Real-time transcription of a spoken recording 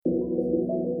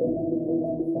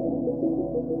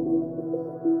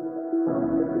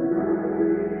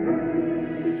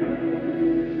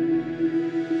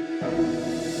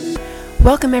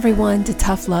Welcome everyone to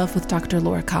Tough Love with Dr.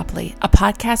 Laura Copley, a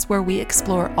podcast where we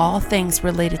explore all things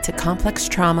related to complex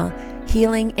trauma,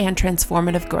 healing, and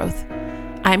transformative growth.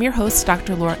 I'm your host,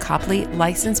 Dr. Laura Copley,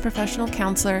 licensed professional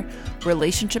counselor,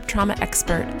 relationship trauma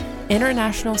expert,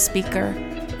 international speaker,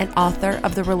 and author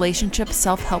of the relationship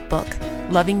self-help book,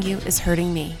 Loving You is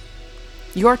Hurting Me.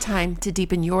 Your time to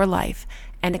deepen your life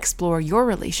and explore your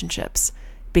relationships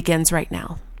begins right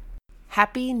now.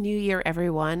 Happy New Year,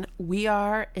 everyone. We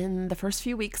are in the first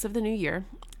few weeks of the new year,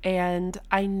 and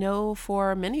I know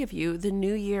for many of you, the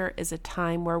new year is a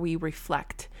time where we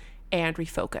reflect and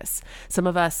refocus. Some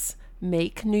of us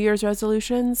make New Year's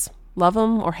resolutions, love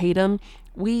them or hate them.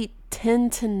 We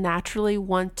tend to naturally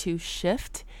want to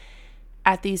shift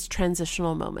at these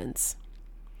transitional moments.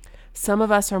 Some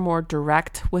of us are more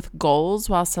direct with goals,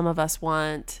 while some of us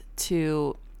want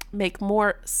to make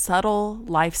more subtle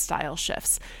lifestyle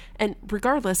shifts. And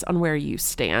regardless on where you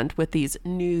stand with these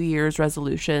New Year's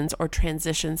resolutions or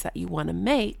transitions that you want to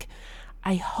make,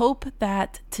 I hope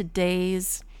that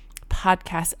today's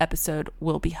podcast episode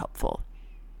will be helpful.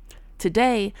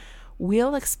 Today,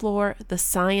 we'll explore the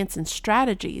science and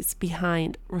strategies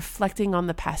behind reflecting on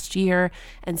the past year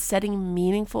and setting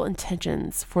meaningful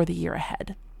intentions for the year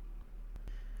ahead.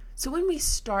 So when we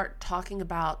start talking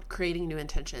about creating new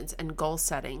intentions and goal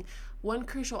setting, one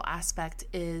crucial aspect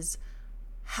is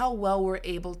how well we're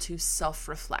able to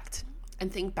self-reflect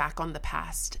and think back on the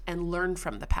past and learn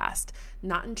from the past,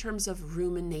 not in terms of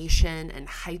rumination and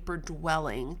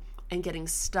hyper-dwelling and getting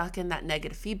stuck in that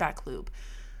negative feedback loop.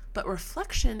 But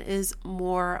reflection is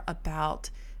more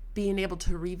about being able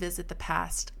to revisit the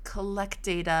past, collect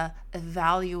data,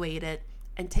 evaluate it,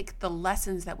 and take the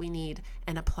lessons that we need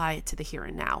and apply it to the here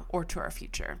and now or to our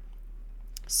future.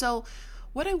 So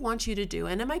what I want you to do,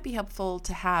 and it might be helpful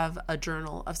to have a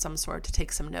journal of some sort to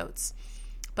take some notes,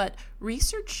 but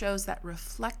research shows that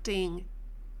reflecting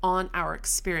on our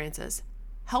experiences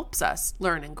helps us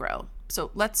learn and grow.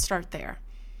 So let's start there.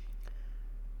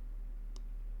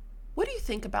 What do you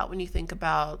think about when you think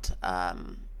about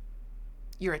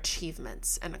your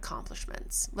achievements and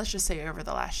accomplishments? Let's just say over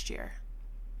the last year.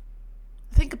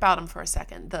 Think about them for a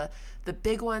second, the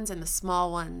big ones and the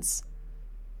small ones.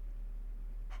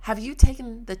 Have you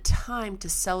taken the time to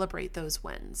celebrate those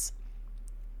wins?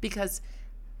 Because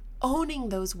owning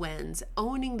those wins,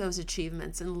 owning those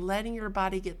achievements, and letting your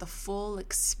body get the full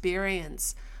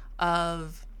experience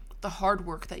of the hard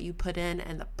work that you put in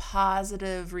and the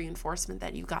positive reinforcement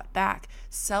that you got back,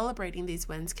 celebrating these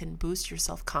wins can boost your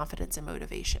self-confidence and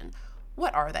motivation.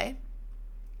 What are they?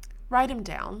 Write them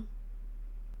down.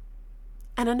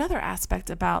 And another aspect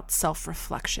about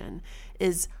self-reflection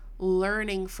is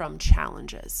learning from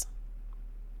challenges.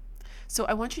 So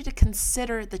I want you to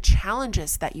consider the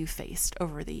challenges that you faced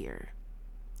over the year.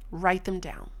 Write them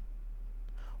down.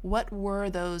 What were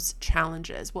those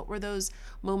challenges? What were those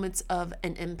moments of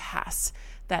an impasse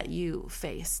that you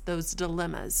faced, those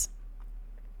dilemmas?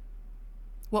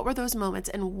 What were those moments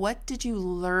and what did you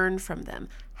learn from them?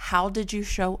 How did you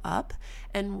show up?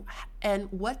 And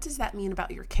what does that mean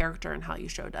about your character and how you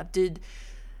showed up? Did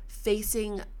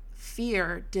facing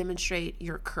fear demonstrate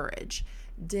your courage?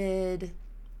 Did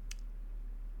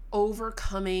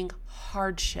overcoming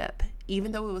hardship,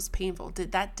 even though it was painful,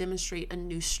 did that demonstrate a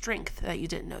new strength that you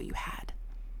didn't know you had?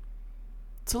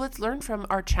 So let's learn from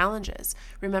our challenges.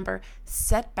 Remember,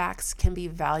 setbacks can be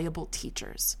valuable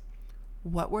teachers.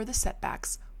 What were the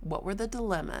setbacks? What were the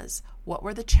dilemmas? What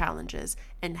were the challenges?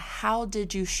 And how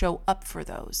did you show up for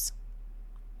those?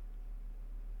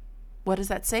 What does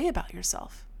that say about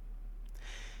yourself?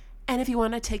 And if you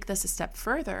want to take this a step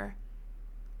further,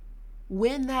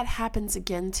 when that happens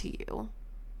again to you,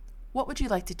 what would you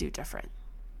like to do different?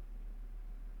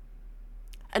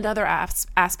 Another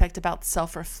aspect about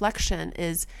self-reflection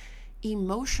is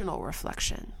emotional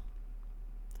reflection.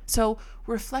 So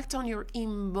reflect on your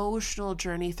emotional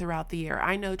journey throughout the year.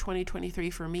 I know 2023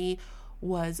 for me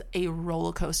was a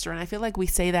roller coaster, and I feel like we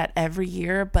say that every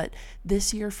year, but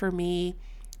this year for me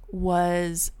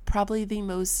was probably the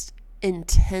most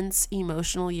intense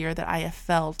emotional year that I have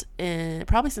felt in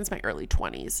probably since my early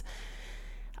 20s.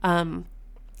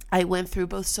 I went through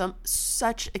both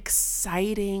such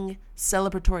exciting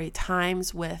celebratory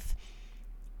times with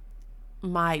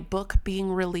my book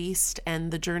being released and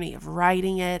the journey of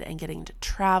writing it and getting to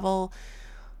travel.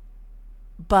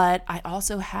 But I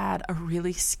also had a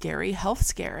really scary health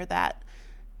scare that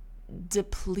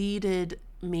depleted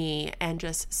me and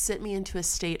just sent me into a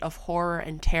state of horror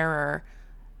and terror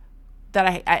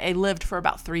that I lived for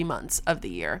about 3 months of the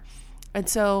year. And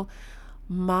so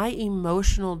my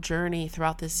emotional journey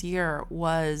throughout this year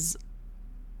was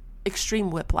extreme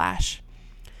whiplash.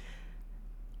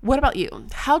 What about you?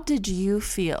 How did you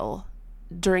feel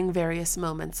during various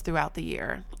moments throughout the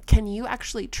year? Can you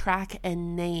actually track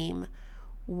and name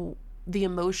the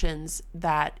emotions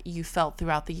that you felt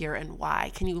throughout the year and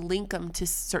why? Can you link them to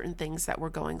certain things that were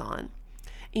going on?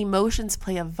 Emotions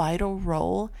play a vital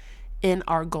role in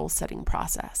our goal setting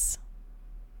process.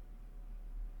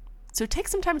 So take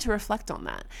some time to reflect on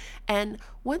that. And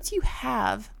once you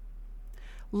have,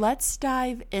 let's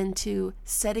dive into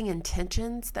setting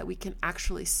intentions that we can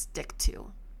actually stick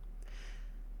to.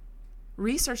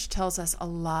 Research tells us a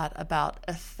lot about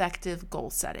effective goal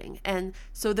setting. And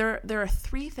so there are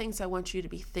 3 things I want you to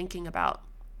be thinking about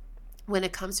when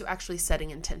it comes to actually setting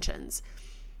intentions.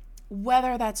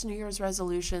 Whether that's New Year's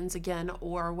resolutions again,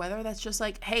 or whether that's just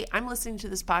like, hey, I'm listening to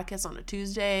this podcast on a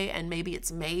Tuesday and maybe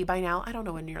it's May by now. I don't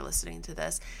know when you're listening to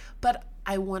this, but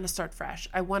I want to start fresh.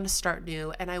 I want to start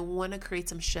new, and I want to create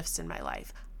some shifts in my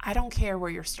life. I don't care where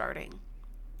you're starting.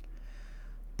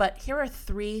 But here are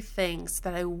 3 things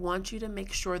that I want you to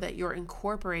make sure that you're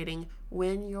incorporating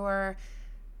when you're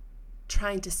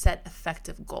trying to set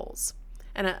effective goals.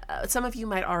 And some of you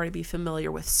might already be familiar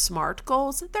with SMART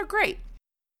goals. They're great.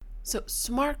 So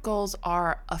SMART goals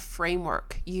are a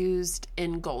framework used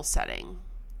in goal setting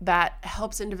that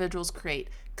helps individuals create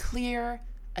clear,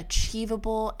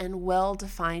 achievable, and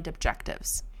well-defined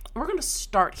objectives. We're going to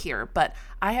start here, but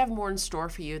I have more in store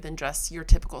for you than just your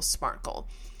typical SMART goal.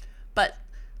 But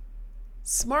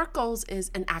SMART goals is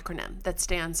an acronym that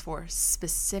stands for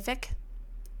specific,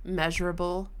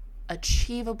 measurable,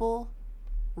 achievable,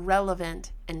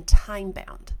 relevant, and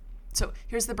time-bound. So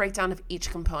here's the breakdown of each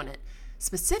component.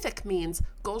 Specific means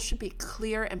goals should be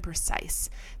clear and precise.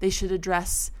 They should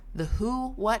address the who,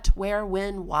 what, where,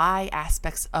 when, why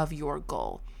aspects of your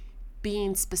goal.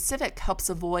 Being specific helps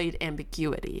avoid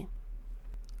ambiguity.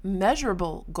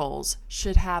 Measurable goals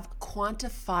should have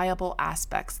quantifiable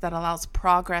aspects that allows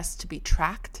progress to be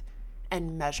tracked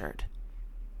and measured.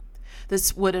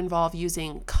 This would involve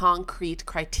using concrete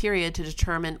criteria to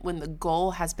determine when the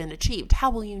goal has been achieved. How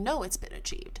will you know it's been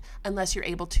achieved unless you're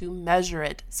able to measure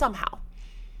it somehow?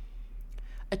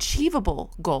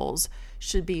 Achievable goals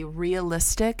should be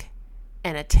realistic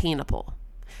and attainable.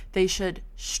 They should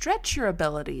stretch your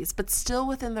abilities, but still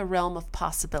within the realm of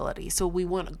possibility. So we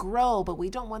want to grow, but we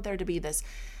don't want there to be this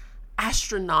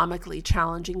astronomically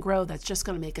challenging growth that's just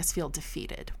going to make us feel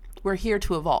defeated. We're here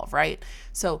to evolve, right?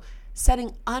 So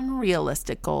setting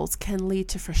unrealistic goals can lead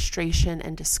to frustration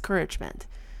and discouragement.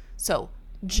 So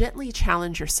gently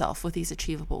challenge yourself with these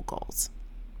achievable goals.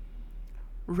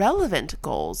 Relevant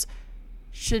goals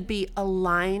should be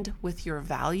aligned with your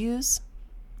values,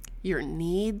 your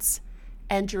needs,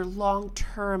 and your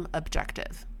long-term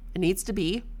objective. It needs to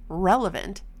be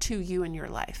relevant to you and your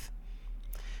life.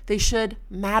 They should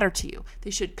matter to you. They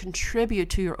should contribute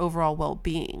to your overall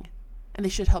well-being, and they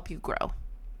should help you grow.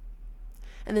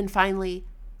 And then finally,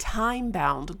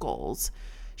 time-bound goals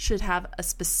should have a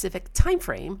specific time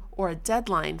frame or a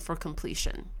deadline for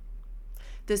completion.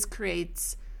 This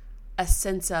creates a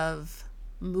sense of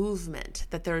movement,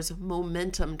 that there's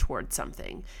momentum towards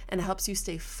something, and it helps you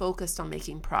stay focused on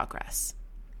making progress.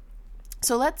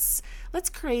 So let's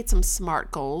create some SMART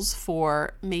goals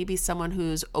for maybe someone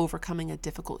who's overcoming a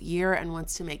difficult year and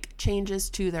wants to make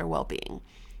changes to their well-being.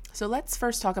 So let's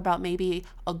first talk about maybe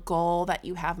a goal that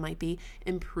you have might be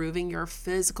improving your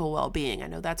physical well-being. I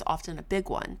know that's often a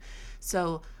big one.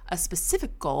 So a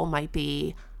specific goal might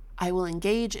be, I will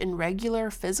engage in regular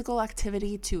physical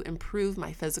activity to improve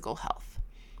my physical health.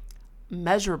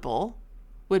 Measurable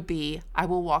would be, I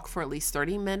will walk for at least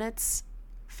 30 minutes,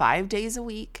 5 days a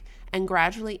week, and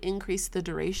gradually increase the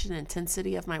duration and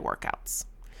intensity of my workouts.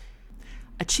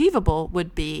 Achievable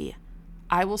would be,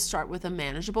 I will start with a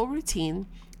manageable routine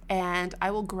and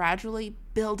I will gradually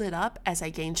build it up as I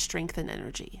gain strength and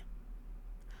energy.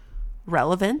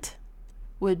 Relevant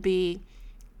would be,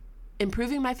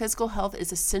 improving my physical health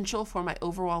is essential for my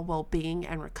overall well-being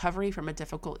and recovery from a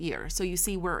difficult year. So you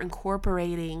see, we're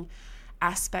incorporating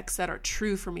aspects that are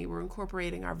true for me. We're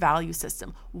incorporating our value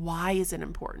system. Why is it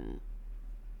important?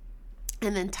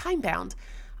 And then time-bound,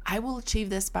 I will achieve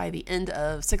this by the end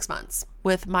of 6 months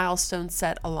with milestones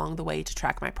set along the way to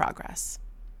track my progress.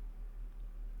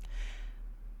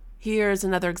 Here's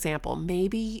another example.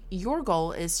 Maybe your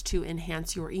goal is to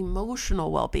enhance your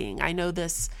emotional well-being. I know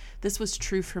this was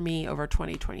true for me over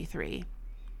 2023.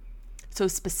 So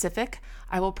specific,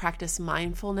 I will practice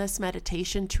mindfulness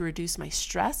meditation to reduce my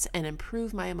stress and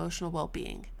improve my emotional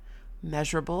well-being.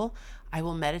 Measurable, I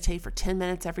will meditate for 10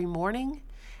 minutes every morning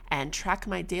and track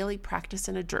my daily practice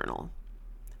in a journal.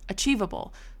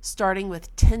 Achievable. Starting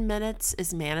with 10 minutes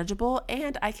is manageable,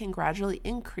 and I can gradually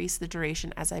increase the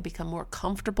duration as I become more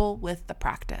comfortable with the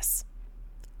practice.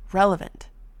 Relevant.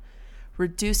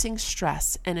 Reducing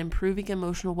stress and improving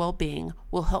emotional well-being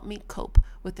will help me cope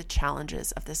with the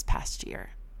challenges of this past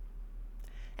year.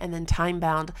 And then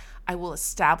time-bound, I will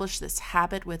establish this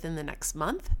habit within the next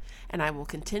month, and I will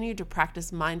continue to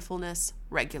practice mindfulness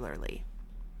regularly.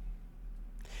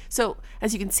 So,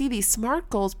 as you can see, these SMART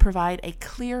goals provide a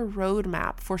clear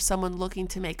roadmap for someone looking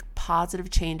to make positive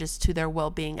changes to their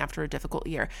well-being after a difficult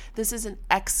year. This is an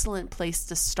excellent place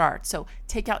to start. So,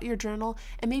 take out your journal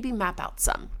and maybe map out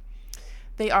some.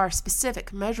 They are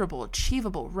specific, measurable,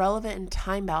 achievable, relevant, and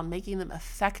time-bound, making them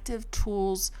effective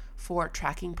tools for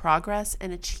tracking progress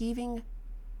and achieving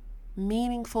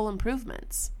meaningful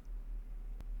improvements.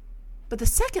 But the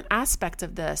second aspect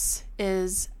of this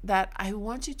is that I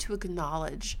want you to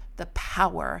acknowledge the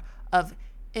power of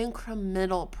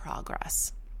incremental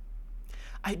progress.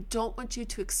 I don't want you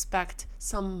to expect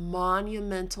some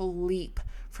monumental leap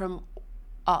from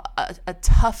a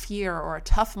tough year or a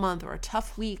tough month or a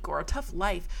tough week or a tough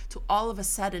life to all of a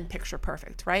sudden picture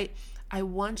perfect, right? I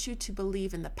want you to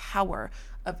believe in the power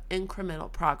of incremental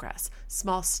progress.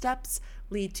 Small steps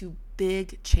lead to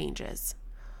big changes.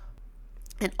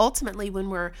 And ultimately, when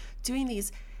we're doing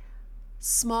these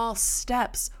small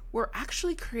steps, we're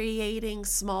actually creating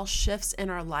small shifts in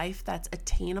our life that's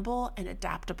attainable and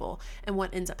adaptable. And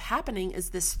what ends up happening is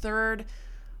this third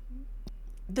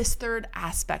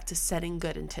aspect to setting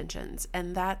good intentions,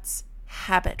 and that's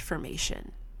habit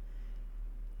formation.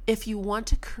 If you want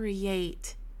to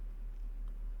create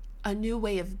a new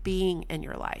way of being in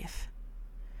your life,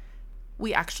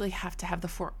 we actually have to have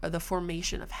the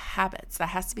formation of habits. That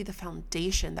has to be the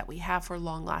foundation that we have for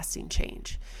long-lasting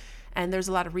change. And there's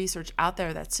a lot of research out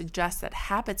there that suggests that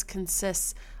habits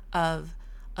consist of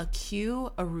a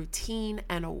cue, a routine,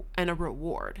 and a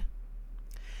reward.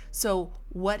 So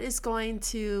what is going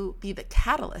to be the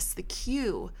catalyst, the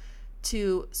cue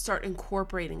to start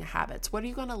incorporating habits? What are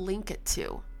you going to link it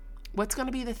to? What's going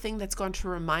to be the thing that's going to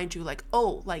remind you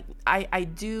I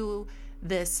do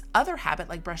this other habit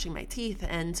like brushing my teeth,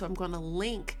 and so I'm going to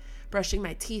link brushing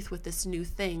my teeth with this new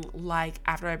thing, like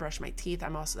after I brush my teeth,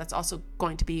 that's also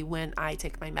going to be when I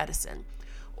take my medicine.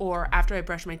 Or after I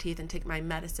brush my teeth and take my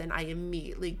medicine, I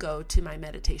immediately go to my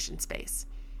meditation space.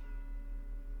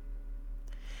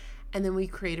 And then we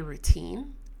create a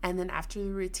routine, and then after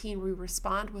the routine, we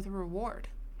respond with a reward.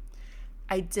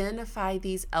 Identify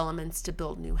these elements to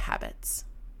build new habits.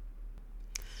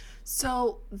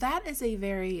 So that is a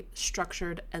very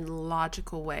structured and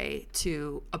logical way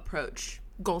to approach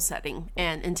goal setting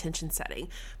and intention setting,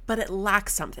 but it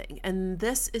lacks something. And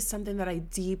this is something that I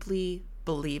deeply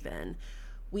believe in.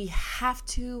 We have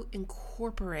to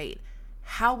incorporate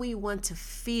how we want to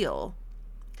feel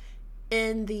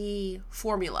in the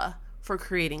formula for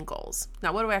creating goals.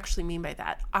 Now, what do I actually mean by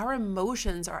that? Our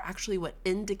emotions are actually what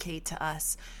indicate to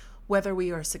us whether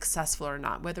we are successful or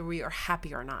not, whether we are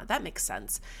happy or not. That makes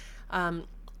sense.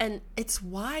 And it's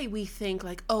why we think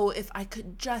if I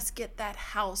could just get that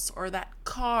house or that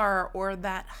car or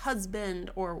that husband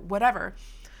or whatever,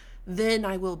 then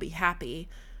I will be happy.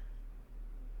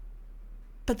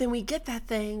 But then we get that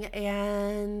thing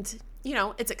and,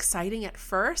 it's exciting at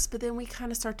first, but then we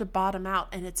kind of start to bottom out.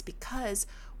 And it's because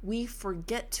we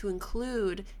forget to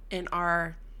include in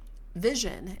our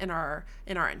vision, in our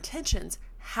intentions,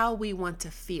 how we want to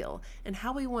feel. And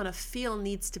how we want to feel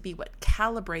needs to be what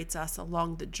calibrates us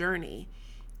along the journey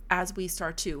as we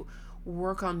start to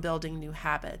work on building new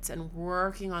habits and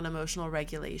working on emotional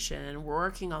regulation and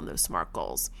working on those SMART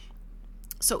goals.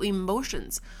 So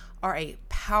emotions are a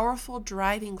powerful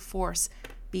driving force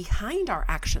behind our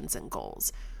actions and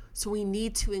goals. So we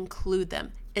need to include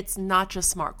them. It's not just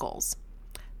SMART goals.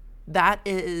 That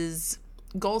is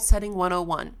goal setting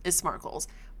 101 is SMART goals,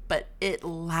 but it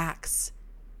lacks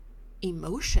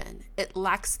emotion. It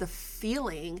lacks the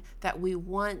feeling that we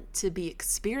want to be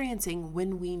experiencing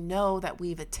when we know that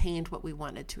we've attained what we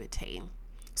wanted to attain.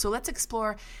 So let's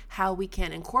explore how we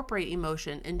can incorporate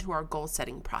emotion into our goal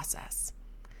setting process.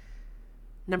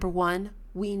 Number one,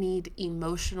 we need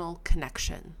emotional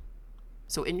connection.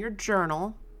 So in your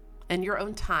journal, in your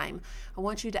own time, I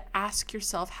want you to ask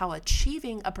yourself how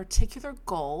achieving a particular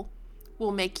goal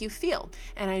will make you feel.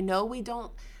 And I know we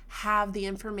don't have the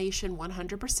information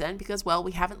 100% because,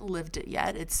 we haven't lived it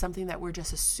yet. It's something that we're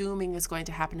just assuming is going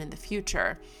to happen in the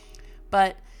future.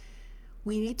 But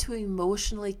we need to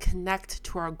emotionally connect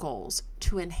to our goals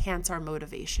to enhance our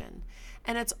motivation.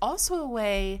 And it's also a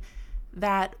way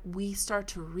that we start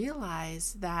to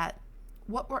realize that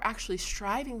what we're actually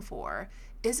striving for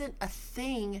isn't a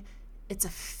thing It's a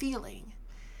feeling.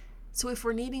 So if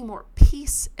we're needing more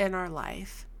peace in our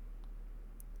life,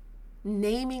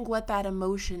 naming what that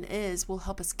emotion is will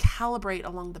help us calibrate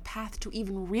along the path to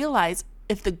even realize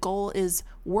if the goal is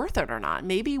worth it or not.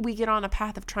 Maybe we get on a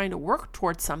path of trying to work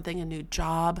towards something, a new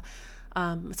job,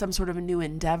 some sort of a new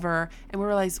endeavor, and we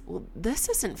realize, well, this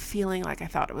isn't feeling like I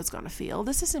thought it was going to feel.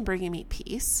 This isn't bringing me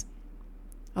peace.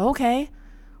 Okay,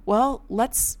 well,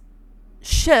 let's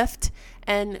shift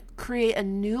and create a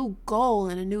new goal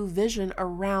and a new vision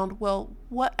around, well,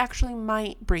 what actually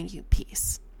might bring you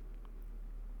peace.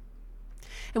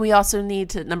 And we also need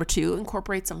to, number 2,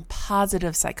 incorporate some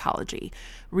positive psychology.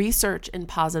 Research in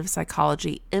positive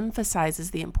psychology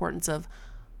emphasizes the importance of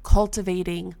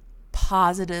cultivating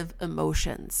positive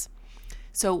emotions.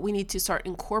 So we need to start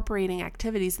incorporating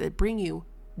activities that bring you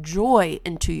joy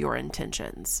into your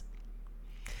intentions.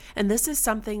 And this is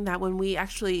something that when we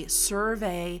actually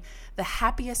survey the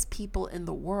happiest people in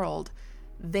the world,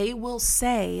 they will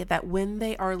say that when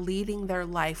they are leading their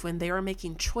life, when they are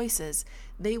making choices,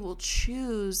 they will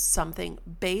choose something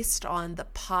based on the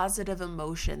positive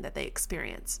emotion that they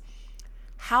experience.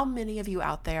 How many of you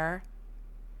out there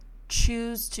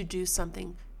choose to do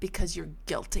something because you're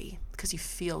guilty, because you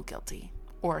feel guilty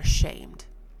or ashamed?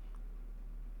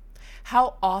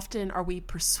 How often are we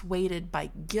persuaded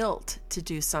by guilt to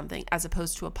do something as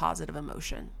opposed to a positive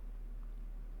emotion?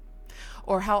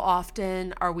 Or how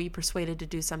often are we persuaded to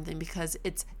do something because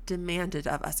it's demanded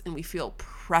of us and we feel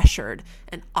pressured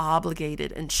and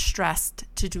obligated and stressed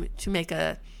to make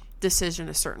a decision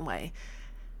a certain way?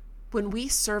 When we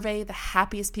survey the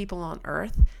happiest people on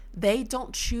earth, they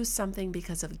don't choose something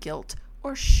because of guilt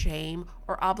or shame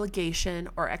or obligation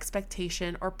or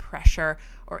expectation or pressure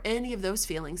or any of those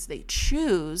feelings. They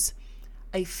choose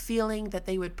a feeling that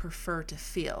they would prefer to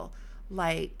feel,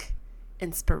 like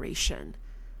inspiration,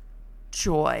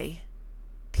 joy,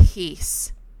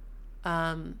 peace,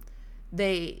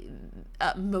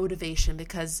 motivation,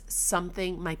 because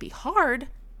something might be hard,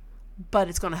 but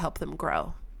it's going to help them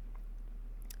grow.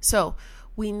 So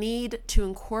we need to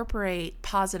incorporate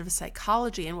positive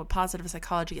psychology, and what positive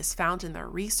psychology has found in their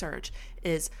research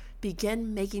is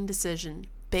begin making decisions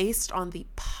based on the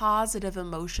positive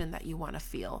emotion that you want to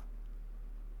feel.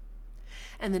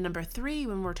 And then number 3,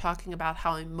 when we're talking about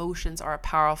how emotions are a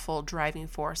powerful driving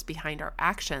force behind our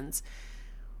actions,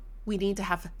 we need to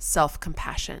have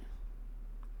self-compassion.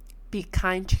 Be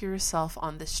kind to yourself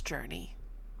on this journey.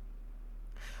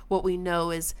 What we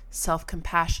know is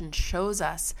self-compassion shows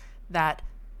us that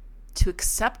to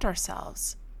accept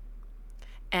ourselves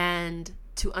and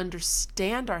to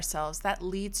understand ourselves, that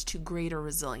leads to greater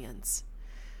resilience.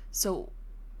 So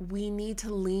we need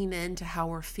to lean into how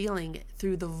we're feeling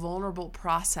through the vulnerable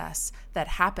process that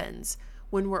happens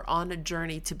when we're on a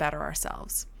journey to better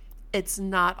ourselves. It's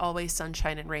not always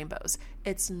sunshine and rainbows.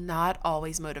 It's not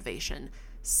always motivation.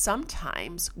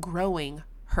 Sometimes growing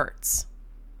hurts.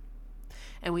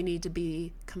 And we need to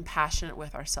be compassionate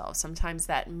with ourselves. Sometimes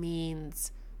that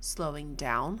means slowing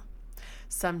down.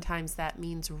 Sometimes that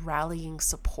means rallying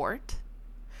support.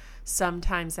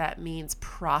 Sometimes that means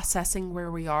processing where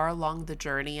we are along the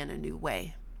journey in a new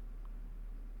way.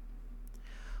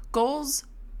 Goals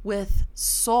with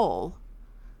soul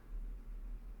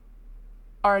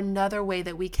are another way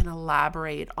that we can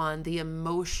elaborate on the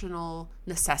emotional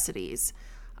necessities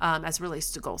as it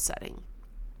relates to goal setting.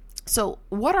 So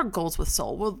what are goals with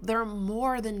soul? Well, they're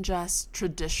more than just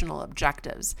traditional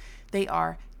objectives. They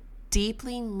are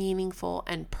deeply meaningful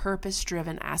and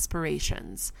purpose-driven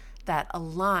aspirations that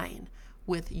align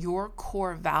with your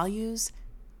core values,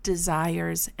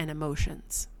 desires, and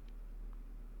emotions.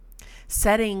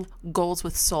 Setting goals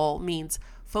with soul means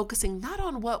focusing not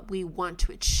on what we want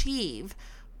to achieve,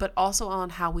 but also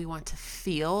on how we want to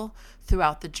feel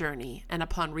throughout the journey and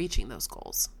upon reaching those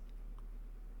goals.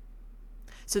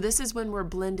 So this is when we're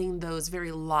blending those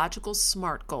very logical,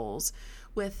 smart goals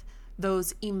with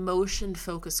those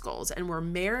emotion-focused goals, and we're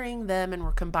marrying them and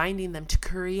we're combining them to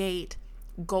create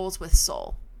goals with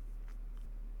soul.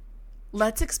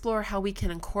 Let's explore how we can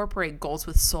incorporate goals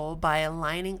with soul by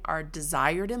aligning our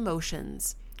desired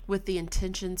emotions with the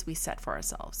intentions we set for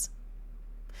ourselves.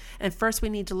 And first, we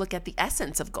need to look at the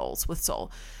essence of goals with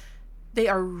soul. They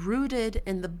are rooted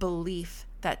in the belief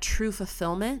that true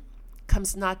fulfillment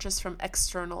comes not just from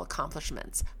external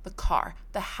accomplishments, the car,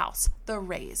 the house, the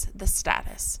raise, the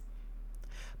status,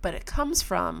 but it comes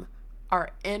from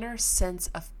our inner sense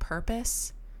of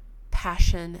purpose,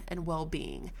 passion, and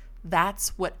well-being. That's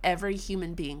what every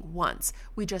human being wants.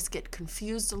 We just get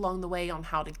confused along the way on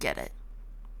how to get it.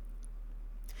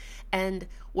 And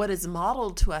what is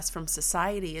modeled to us from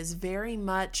society is very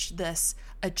much this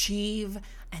achieve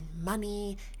and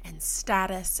money and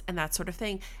status and that sort of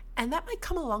thing. And that might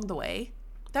come along the way.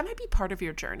 That might be part of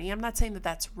your journey. I'm not saying that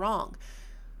that's wrong,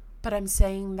 but I'm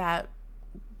saying that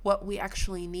what we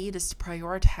actually need is to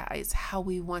prioritize how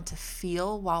we want to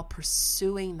feel while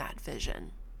pursuing that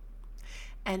vision.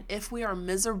 And if we are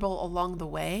miserable along the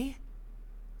way,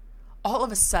 all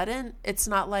of a sudden, it's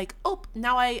not like, oh,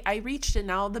 now I reached it.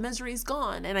 Now the misery is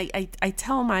gone. And I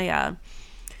tell my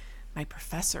my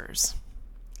professors,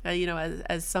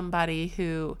 as somebody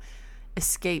who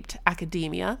escaped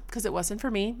academia, because it wasn't for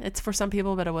me. It's for some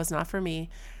people, but it was not for me.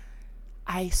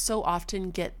 I so often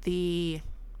get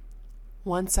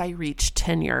once I reach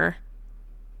tenure,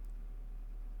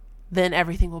 then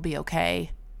everything will be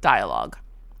okay dialogue.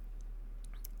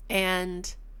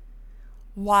 And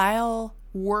while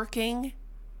working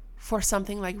for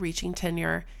something like reaching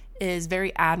tenure is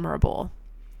very admirable,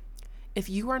 if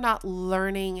you are not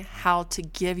learning how to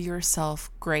give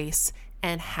yourself grace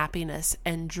and happiness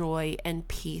and joy and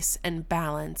peace and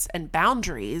balance and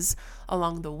boundaries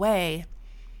along the way,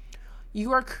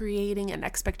 you are creating an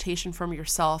expectation from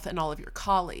yourself and all of your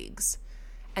colleagues,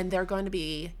 and they're going to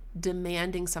be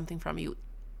demanding something from you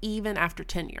even after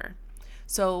tenure.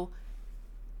 So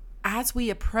as we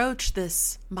approach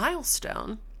this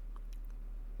milestone,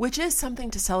 which is something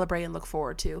to celebrate and look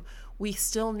forward to, we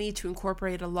still need to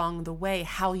incorporate along the way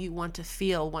how you want to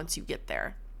feel once you get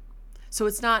there. So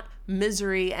it's not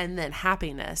misery and then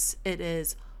happiness. It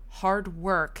is hard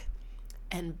work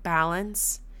and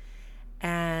balance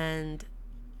and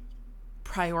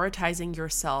prioritizing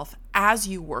yourself as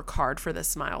you work hard for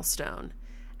this milestone.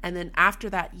 And then after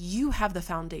that, you have the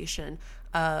foundation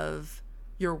of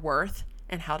your worth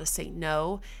and how to say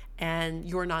no and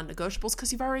your non-negotiables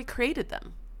because you've already created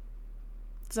them.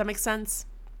 Does that make sense?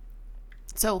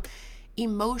 So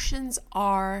emotions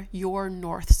are your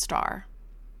North Star.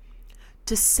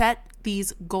 To set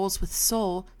these goals with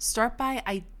soul, start by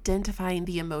identifying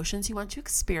the emotions you want to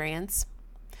experience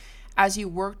as you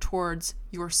work towards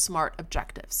your SMART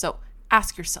objectives. So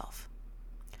ask yourself,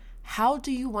 how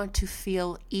do you want to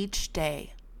feel each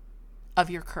day of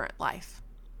your current life?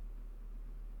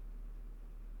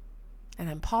 And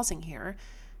I'm pausing here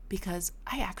because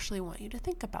I actually want you to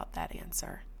think about that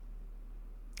answer.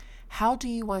 How do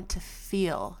you want to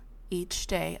feel each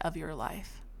day of your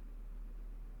life?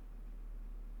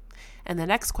 And the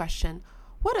next question,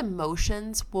 what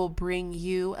emotions will bring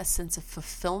you a sense of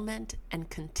fulfillment and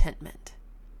contentment?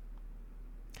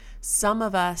 Some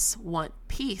of us want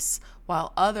peace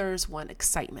while others want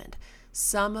excitement.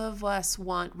 Some of us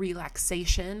want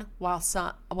relaxation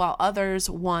while others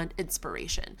want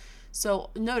inspiration. So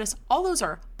notice all those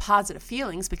are positive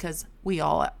feelings because we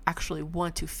all actually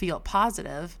want to feel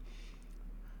positive,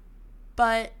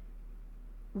 but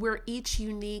we're each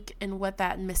unique in what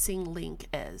that missing link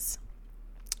is.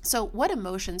 So what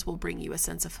emotions will bring you a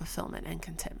sense of fulfillment and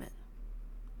contentment?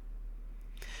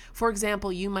 For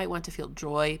example, you might want to feel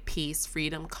joy, peace,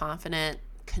 freedom, confident,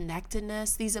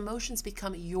 connectedness. These emotions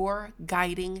become your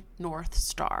guiding North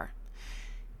Star.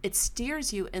 It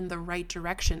steers you in the right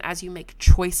direction as you make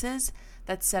choices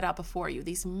that set out before you,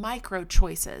 these micro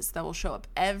choices that will show up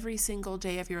every single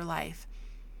day of your life.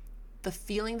 The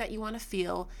feeling that you want to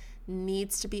feel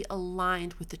needs to be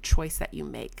aligned with the choice that you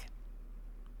make.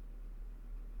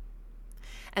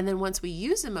 And then once we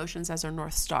use emotions as our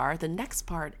North Star, the next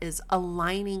part is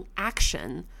aligning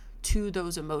action to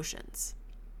those emotions.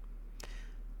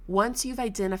 Once you've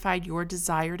identified your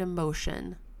desired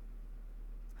emotion,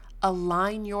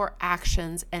 align your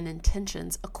actions and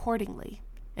intentions accordingly.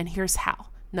 And here's how.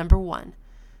 Number 1,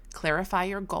 clarify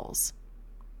your goals.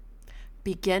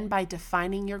 Begin by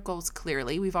defining your goals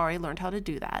clearly. We've already learned how to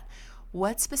do that.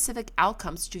 What specific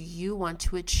outcomes do you want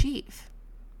to achieve?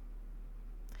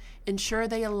 Ensure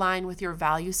they align with your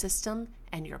value system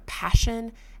and your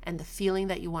passion and the feeling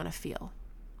that you want to feel.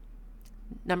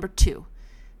 Number 2,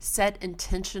 set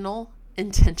intentional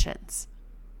intentions.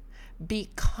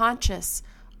 Be conscious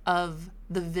of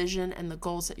the vision and the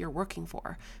goals that you're working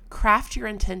for. Craft your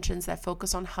intentions that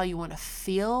focus on how you want to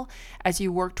feel as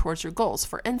you work towards your goals.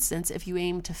 For instance, if you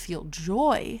aim to feel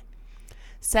joy,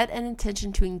 set an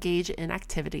intention to engage in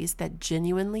activities that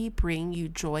genuinely bring you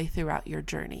joy throughout your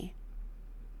journey.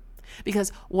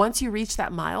 Because once you reach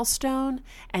that milestone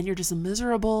and you're just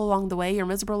miserable along the way, you're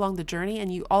miserable along the journey,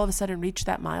 and you all of a sudden reach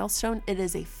that milestone, it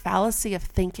is a fallacy of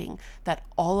thinking that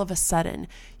all of a sudden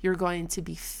you're going to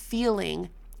be feeling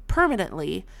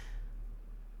permanently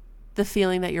the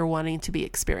feeling that you're wanting to be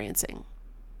experiencing.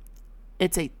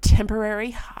 It's a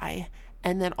temporary high,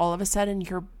 and then all of a sudden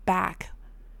you're back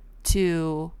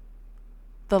to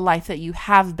the life that you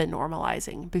have been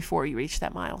normalizing before you reach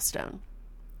that milestone.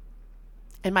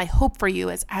 And my hope for you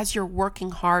is as you're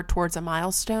working hard towards a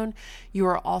milestone, you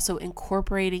are also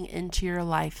incorporating into your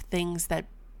life things that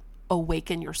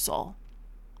awaken your soul.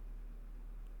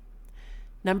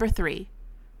 Number 3,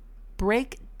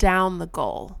 break down the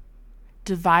goal.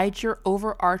 Divide your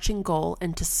overarching goal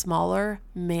into smaller,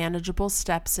 manageable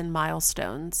steps and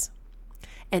milestones.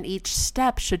 And each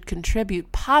step should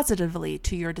contribute positively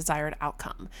to your desired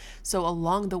outcome. So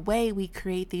along the way, we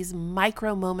create these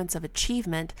micro moments of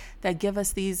achievement that give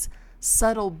us these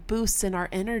subtle boosts in our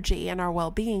energy and our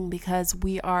well-being because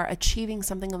we are achieving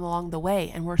something along the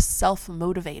way and we're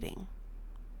self-motivating.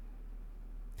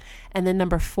 And then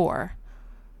number 4,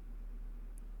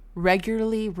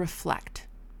 regularly reflect.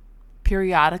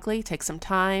 Periodically, take some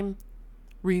time,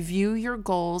 review your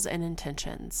goals and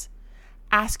intentions.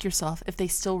 Ask yourself if they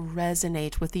still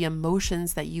resonate with the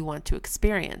emotions that you want to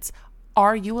experience.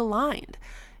 Are you aligned?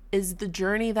 Is the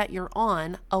journey that you're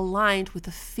on aligned with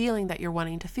the feeling that you're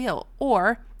wanting to feel?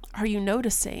 Or are you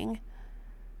noticing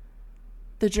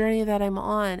the journey that I'm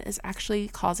on is actually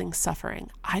causing suffering?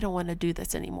 I don't want to do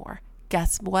this anymore.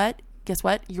 Guess what?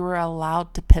 You're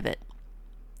allowed to pivot.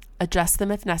 Adjust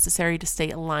them if necessary to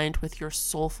stay aligned with your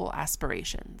soulful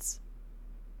aspirations.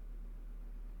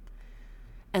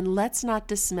 And let's not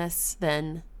dismiss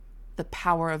then the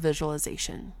power of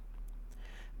visualization.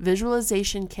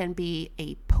 Visualization can be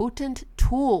a potent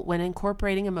tool when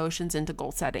incorporating emotions into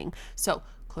goal setting. So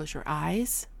close your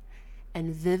eyes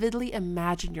and vividly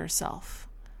imagine yourself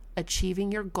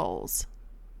achieving your goals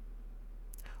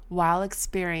while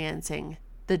experiencing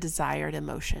the desired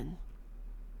emotion.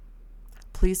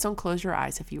 Please don't close your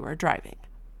eyes if you are driving,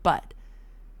 but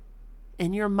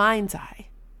in your mind's eye,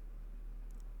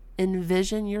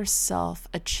 envision yourself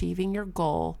achieving your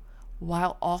goal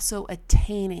while also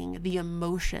attaining the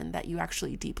emotion that you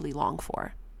actually deeply long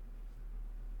for.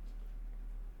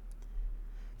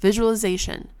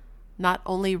 Visualization not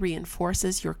only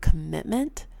reinforces your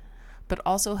commitment, but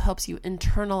also helps you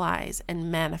internalize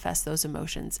and manifest those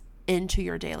emotions into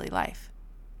your daily life.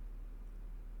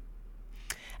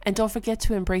 And don't forget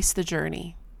to embrace the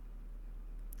journey.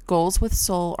 Goals with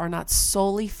soul are not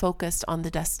solely focused on the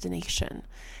destination.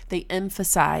 They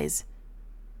emphasize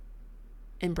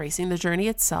embracing the journey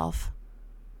itself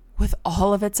with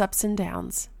all of its ups and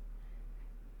downs.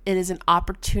 It is an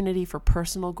opportunity for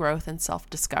personal growth and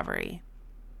self-discovery.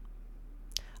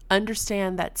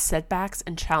 Understand that setbacks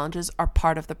and challenges are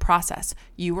part of the process.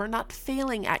 You are not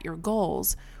failing at your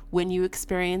goals when you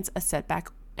experience a setback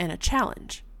and a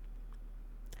challenge.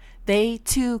 They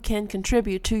too can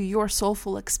contribute to your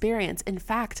soulful experience. In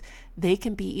fact, they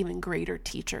can be even greater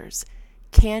teachers.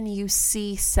 Can you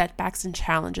see setbacks and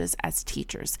challenges as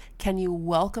teachers? Can you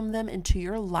welcome them into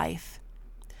your life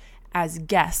as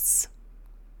guests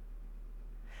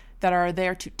that are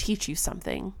there to teach you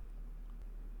something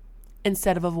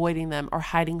instead of avoiding them or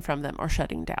hiding from them or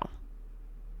shutting down?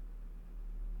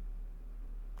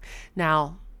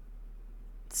 Now,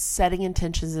 setting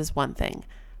intentions is one thing,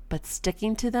 but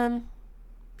sticking to them,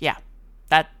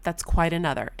 that's quite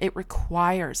another. It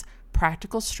requires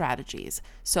practical strategies.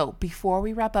 So before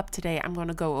we wrap up today, I'm going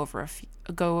to go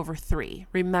over 3.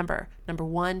 Remember, number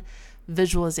 1,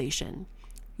 visualization.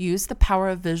 Use the power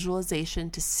of visualization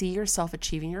to see yourself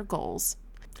achieving your goals.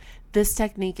 This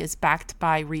technique is backed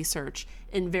by research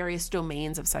in various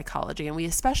domains of psychology, and we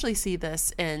especially see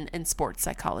this in sports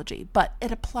psychology, but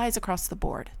it applies across the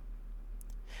board.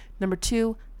 Number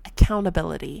 2,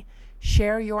 accountability.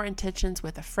 Share your intentions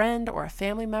with a friend or a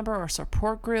family member or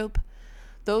support group,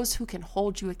 those who can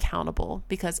hold you accountable,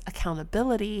 because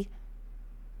accountability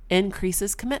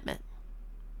increases commitment.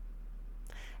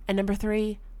 And number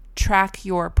 3, track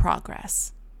your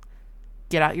progress.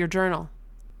 Get out your journal.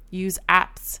 Use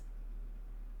apps.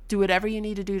 Do whatever you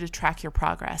need to do to track your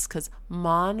progress, because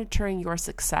monitoring your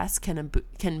success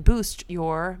can boost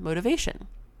your motivation.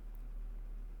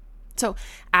 So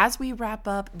as we wrap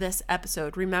up this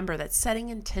episode, remember that setting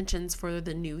intentions for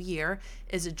the new year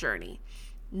is a journey,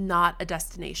 not a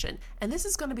destination. And this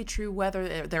is going to be true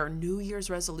whether there are New Year's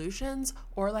resolutions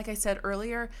or, like I said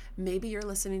earlier, maybe you're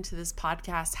listening to this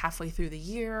podcast halfway through the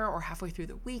year or halfway through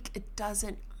the week. It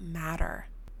doesn't matter.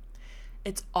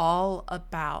 It's all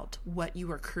about what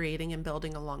you are creating and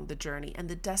building along the journey. And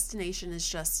the destination is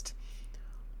just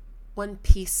one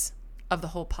piece of the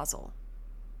whole puzzle.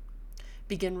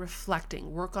 Begin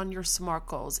reflecting, work on your SMART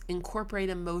goals, incorporate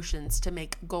emotions to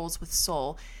make goals with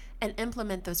soul, and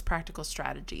implement those practical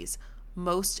strategies.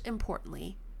 Most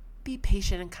importantly, be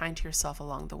patient and kind to yourself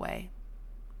along the way.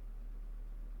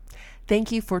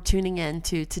 Thank you for tuning in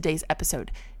to today's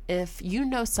episode. If you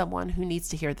know someone who needs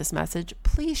to hear this message,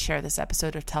 please share this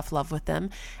episode of Tough Love with them.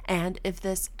 And if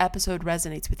this episode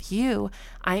resonates with you,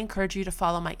 I encourage you to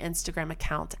follow my Instagram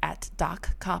account at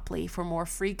Doc Copley for more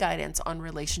free guidance on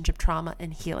relationship trauma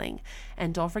and healing.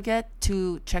 And don't forget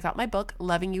to check out my book,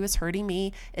 Loving You Is Hurting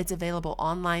Me. It's available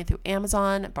online through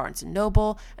Amazon, Barnes &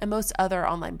 Noble, and most other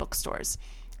online bookstores.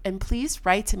 And please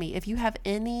write to me if you have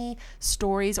any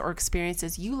stories or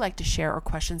experiences you like to share or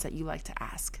questions that you like to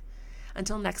ask.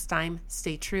 Until next time,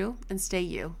 stay true and stay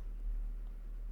you.